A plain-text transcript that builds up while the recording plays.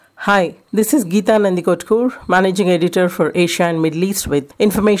Hi, this is Geeta Nandikotkur, Managing Editor for Asia and Middle East with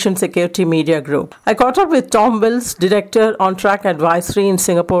Information Security Media Group. I caught up with Tom Wills, Director On Track Advisory in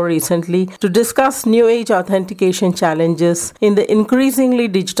Singapore recently to discuss new age authentication challenges in the increasingly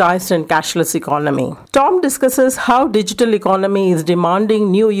digitized and cashless economy. Tom discusses how digital economy is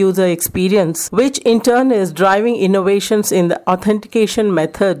demanding new user experience, which in turn is driving innovations in the authentication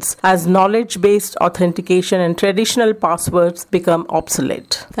methods as knowledge-based authentication and traditional passwords become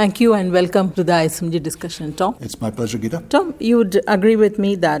obsolete. Thank you and welcome to the ISMG discussion, Tom. It's my pleasure, Geeta. Tom, you would agree with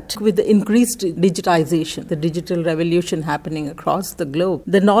me that with the increased digitization, the digital revolution happening across the globe,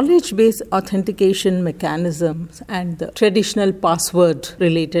 the knowledge-based authentication mechanisms and the traditional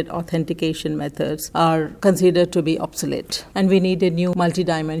password-related authentication methods are considered to be obsolete, and we need a new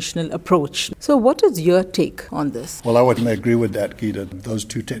multidimensional approach. So what is your take on this? Well, I would agree with that, Geeta. Those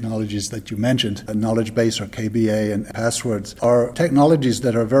two technologies that you mentioned, knowledge-based or KBA and passwords, are technologies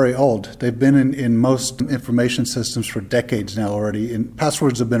that are very old. They've been in most information systems for decades now already. And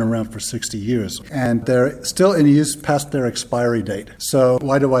passwords have been around for 60 years. And they're still in use past their expiry date. So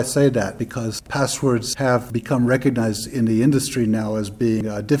why do I say that? Because passwords have become recognized in the industry now as being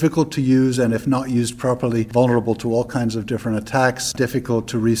difficult to use and, if not used properly, vulnerable to all kinds of different attacks, difficult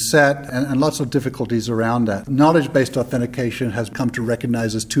to reset, and lots of difficulties around that. Knowledge-based authentication has come to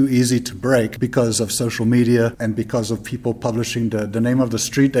recognize as too easy to break because of social media and because of people publishing the name of the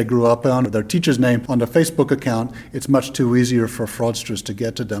street they grew up on, or their teacher's name on their Facebook account. It's much too easier for fraudsters to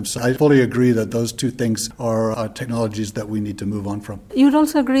get to them. So I fully agree that those two things are technologies that we need to move on from. You'd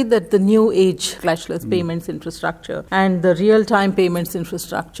also agree that the new age cashless payments infrastructure and the real-time payments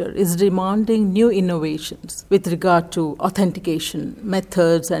infrastructure is demanding new innovations with regard to authentication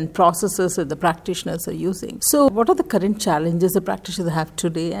methods and processes that the practitioners are using. So what are the current challenges the practitioners have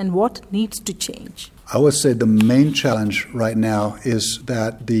today and what needs to change? I would say the main challenge right now is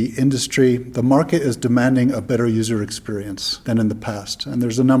that the industry, the market is demanding a better user experience than in the past. And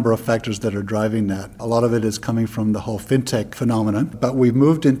there's a number of factors that are driving that. A lot of it is coming from the whole fintech phenomenon. But we've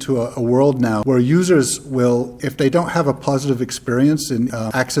moved into a world now where users will, if they don't have a positive experience in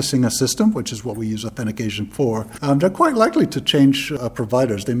accessing a system, which is what we use authentication for, they're quite likely to change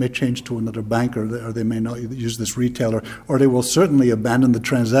providers. They may change to another bank or they may not use this retailer, or they will certainly abandon the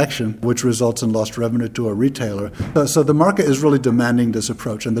transaction, which results in lost revenue to a retailer. So the market is really demanding this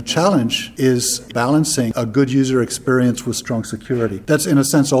approach. And the challenge is balancing a good user experience with strong security. That's in a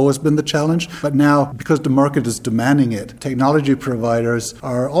sense always been the challenge. But now, because the market is demanding it, technology providers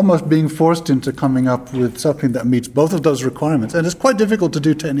are almost being forced into coming up with something that meets both of those requirements. And it's quite difficult to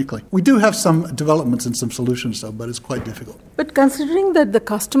do technically. We do have some developments and some solutions though, but it's quite difficult. But considering that the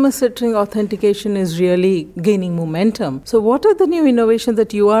customer-centric authentication is really gaining momentum, so what are the new innovations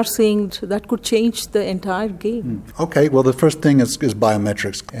that you are seeing that could change the entire game? Okay, well, the first thing is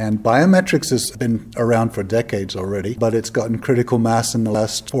biometrics. And biometrics has been around for decades already, but it's gotten critical mass in the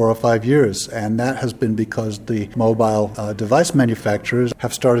last 4 or 5 years. And that has been because the mobile device manufacturers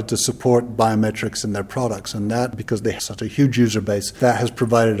have started to support biometrics in their products. And that, because they have such a huge user base, that has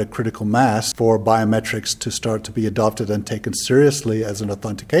provided a critical mass for biometrics to start to be adopted and taken seriously as an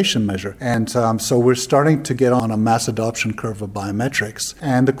authentication measure. And so we're starting to get on a mass adoption curve of biometrics.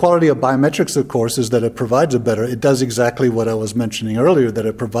 And the quality of biometrics, of course, is that it does exactly what I was mentioning earlier, that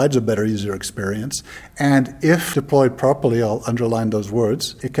it provides a better user experience. And if deployed properly, I'll underline those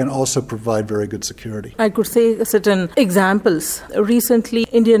words, it can also provide very good security. I could say certain examples. Recently,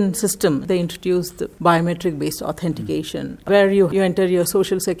 Indian system, they introduced the biometric-based authentication, where you enter your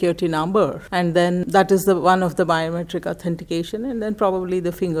social security number, and then that is the one of the biometric authentication, and then probably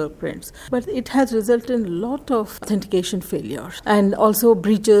the fingerprints. But it has resulted in a lot of authentication failures and also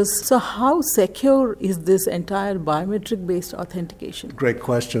breaches. So how secure is this entire biometric-based authentication? Great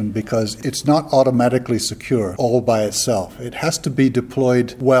question, because it's not automatically secure all by itself. It has to be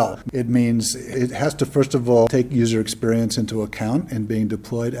deployed well. It means it has to, first of all, take user experience into account in being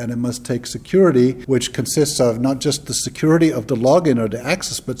deployed, and it must take security, which consists of not just the security of the login or the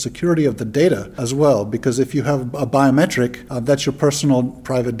access, but security of the data as well. Because if you have a biometric, that's your personal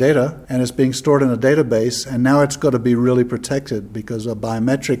private data, and it's being stored in a database, and now it's got to be really protected, because a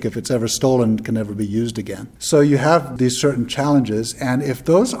biometric, if it's ever stolen, can never be used again. So you have these certain challenges, and if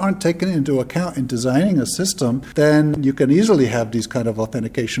those aren't taken into account in designing a system, then you can easily have these kind of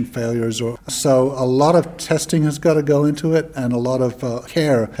authentication failures. So a lot of testing has got to go into it, and a lot of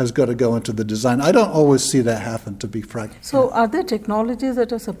care has got to go into the design. I don't always see that happen, to be frank. So are there technologies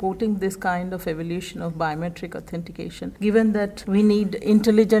that are supporting this kind of evolution of biometric authentication, given that we need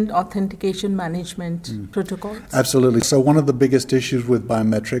intelligent authentication management protocols? Absolutely. So one of the biggest issues with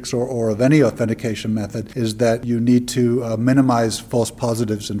biometrics or of any authentication authentication method is that you need to minimize false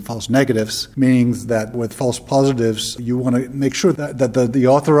positives and false negatives, meaning that with false positives, you want to make sure that the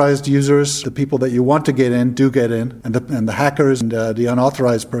authorized users, the people that you want to get in, do get in, and the hackers and the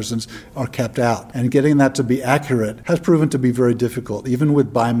unauthorized persons are kept out. And getting that to be accurate has proven to be very difficult, even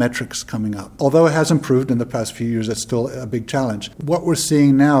with biometrics coming up. Although it has improved in the past few years, it's still a big challenge. What we're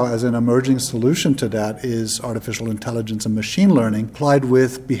seeing now as an emerging solution to that is artificial intelligence and machine learning applied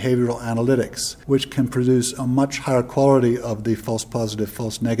with behavioral analytics, which can produce a much higher quality of the false positive,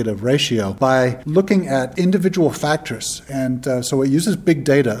 false negative ratio by looking at individual factors. And so it uses big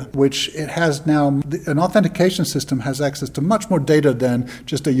data, which it has now. An authentication system has access to much more data than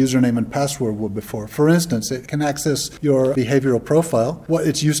just a username and password would before. For instance, it can access your behavioral profile, what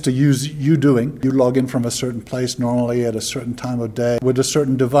it's used to you doing. You log in from a certain place, normally at a certain time of day, with a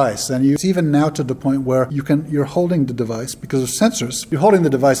certain device. And it's even now to the point where you're holding the device, because of sensors, you're holding the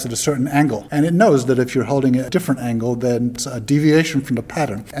device at a certain angle. And it knows that if you're holding it at a different angle, then it's a deviation from the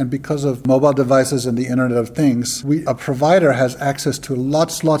pattern. And because of mobile devices and the Internet of Things, a provider has access to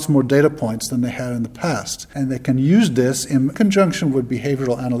lots more data points than they had in the past. And they can use this in conjunction with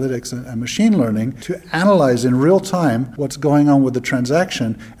behavioral analytics and machine learning to analyze in real time what's going on with the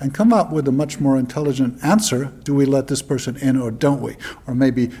transaction and come up with a much more intelligent answer. Do we let this person in or don't we? Or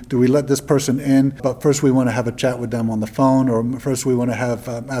maybe, do we let this person in, but first we want to have a chat with them on the phone, or first we want to have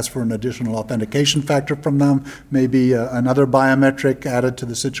ask for an additional authentication factor from them, maybe another biometric added to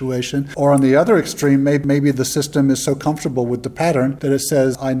the situation. Or on the other extreme, maybe the system is so comfortable with the pattern that it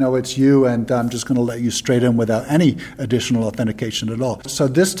says, I know it's you and I'm just going to let you straight in without any additional authentication at all. So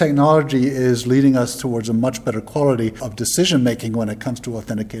this technology is leading us towards a much better quality of decision making when it comes to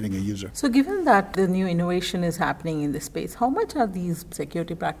authenticating a user. So given that the new innovation is happening in this space, how much are these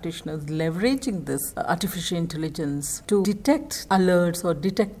security practitioners leveraging this artificial intelligence to detect alerts or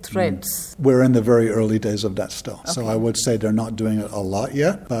detect threats? We're in the very early days of that still. Okay. So I would say they're not doing it a lot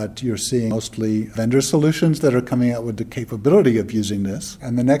yet, but you're seeing mostly vendor solutions that are coming out with the capability of using this.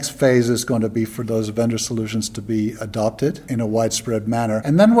 And the next phase is going to be for those vendor solutions to be adopted in a widespread manner.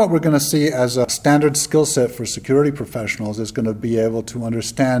 And then what we're going to see as a standard skill set for security professionals is going to be able to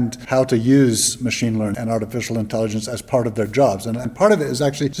understand how to use machine learning and artificial intelligence as part of their jobs. And part of it is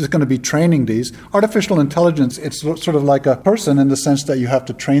actually just going to be training these. Artificial intelligence, it's sort of like a person in the sense that you have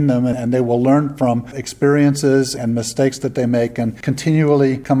to train them and they will learn from experiences and mistakes that they make and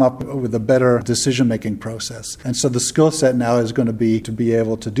continually come up with a better decision-making process. And so the skill set now is going to be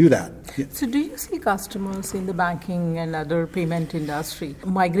able to do that. So do you see customers in the banking and other payment industry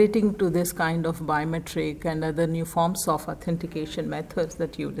migrating to this kind of biometric and other new forms of authentication methods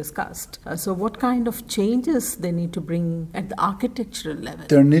that you discussed? So what kind of changes they need to bring at the architectural level?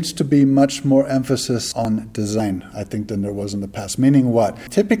 There needs to be much more emphasis on design, I think, than there was in the past. Meaning what?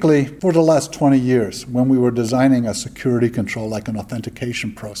 Typically, for the last 20 years, when we were designing a security control like an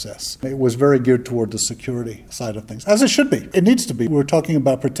authentication process, it was very geared toward the security side of things, as it should be. It needs to be. We're talking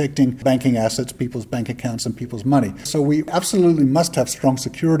about protecting banking assets, people's bank accounts, and people's money. So we absolutely must have strong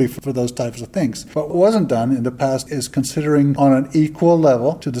security for those types of things. But what wasn't done in the past is considering on an equal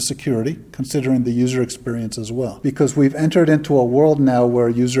level to the security, considering the user experience as well. Because we've entered into a world now where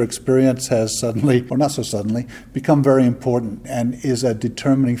user experience has suddenly, or not so suddenly, become very important and is a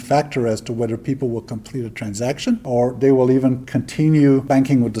determining factor as to whether people will complete a transaction or they will even continue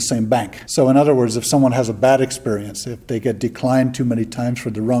banking with the same bank. So in other words, if someone has a bad experience, if they get declined too many times for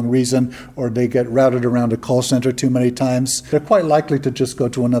the wrong reason, or they get routed around a call center too many times, they're quite likely to just go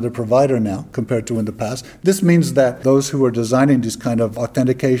to another provider now compared to in the past. This means that those who are designing these kind of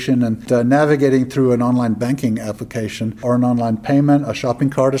authentication and navigating through an online banking application or an online payment, a shopping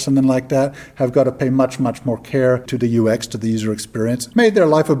cart or something like that, have got to pay much more care to the UX, to the user experience. Made their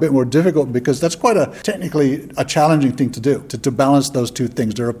life a bit more difficult because that's quite technically a challenging thing to do, to balance those two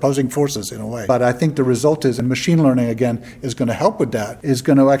things. They're opposing forces in a way. But I think the result is, and machine learning again is going to help with that, is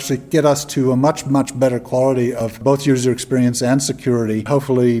going to actually get us to a much better quality of both user experience and security.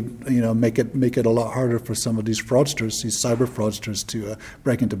 Hopefully, make it a lot harder for some of these fraudsters, these cyber fraudsters, to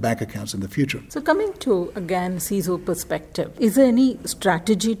break into bank accounts in the future. So coming to, again, CISO perspective, is there any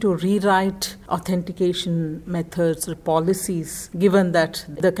strategy to rewrite authentication methods or policies, given that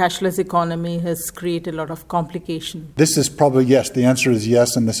the cashless economy has created a lot of complication? This is probably yes. The answer is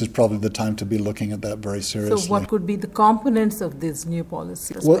yes, and this is probably the time to be looking at that very seriously. So what could be the components of this new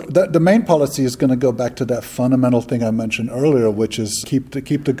policy? Well, the main policy is going to go back to that fundamental thing I mentioned earlier, which is keep the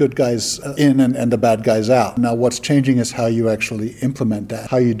good guys in and the bad guys out. Now, what's changing is how you actually implement that.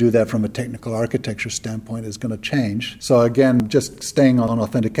 How you do that from a technical architecture standpoint is going to change. So again, just staying on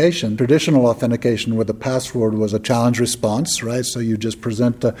authentication, traditional authentication with a password was a challenge response, right? So you just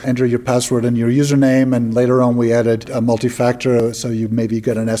present to enter your password and your username, and later on we added a multi-factor, so you maybe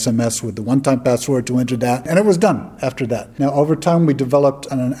got an SMS with the one-time password to enter that, and it was done after that. Now, over time, we developed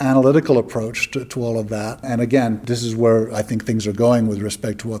an analytical approach to all of that, and again, this is where I think things are going with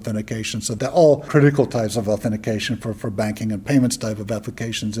respect to authentication, so that all critical types of authentication for banking and payments type of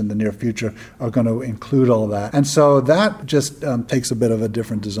applications in the near future are going to include all of that. And so that just takes a bit of a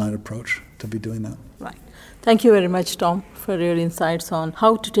different design approach to be doing that. Right. Thank you very much, Tom, for your insights on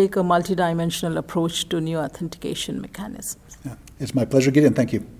how to take a multidimensional approach to new authentication mechanisms. Yeah. It's my pleasure, Gideon. Thank you.